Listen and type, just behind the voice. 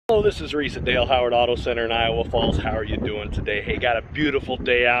Hello, this is Reese at Dale Howard Auto Center in Iowa Falls. How are you doing today? Hey, got a beautiful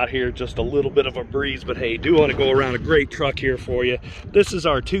day out here, just a little bit of a breeze, but hey, do want to go around a great truck here for you. This is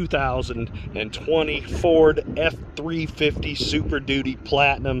our 2020 Ford F-350 Super Duty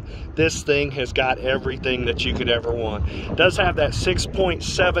Platinum. This thing has got everything that you could ever want. It does have that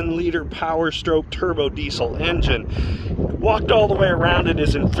 6.7 liter Power Stroke turbo diesel engine. Walked all the way around, it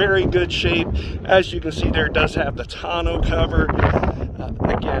is in very good shape. As you can see there, it does have the tonneau cover.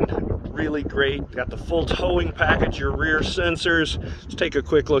 Again, really great. Got the full towing package, your rear sensors. Let's take a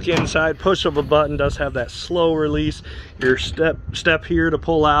quick look inside. Push of a button, does have that slow release. Your step here to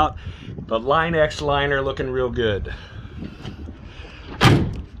pull out. The Line X liner looking real good.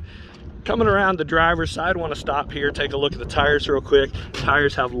 Coming around the driver's side, want to stop here, take a look at the tires real quick.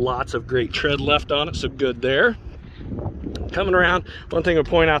 Tires have lots of great tread left on it, so good there. Coming around, one thing to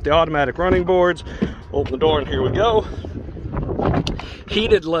point out, the automatic running boards. Open the door and here we go.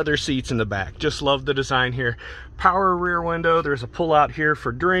 Heated leather seats in the back. Just love the design here. Power rear window. There's a pull out here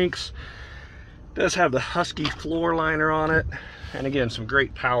for drinks. Does have the Husky floor liner on it. And again, some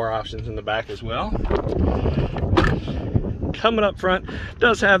great power options in the back as well. Coming up front,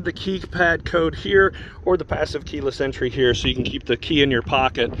 does have the keypad code here or the passive keyless entry here, so you can keep the key in your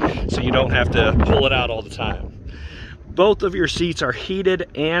pocket so you don't have to pull it out all the time. Both of your seats are heated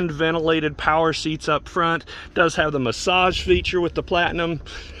and ventilated power seats up front. Does have the massage feature with the Platinum.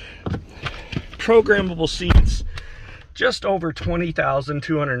 Programmable seats. Just over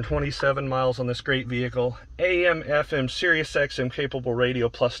 20,227 miles on this great vehicle. AM, FM, Sirius XM capable radio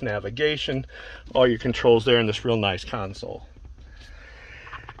plus navigation. All your controls there in this real nice console.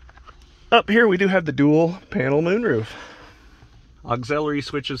 Up here we do have the dual panel moonroof. Auxiliary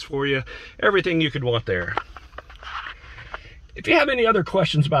switches for you. Everything you could want there. If you have any other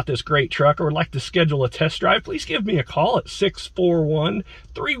questions about this great truck or would like to schedule a test drive, please give me a call at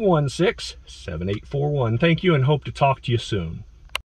 641-316-7841. Thank you and hope to talk to you soon.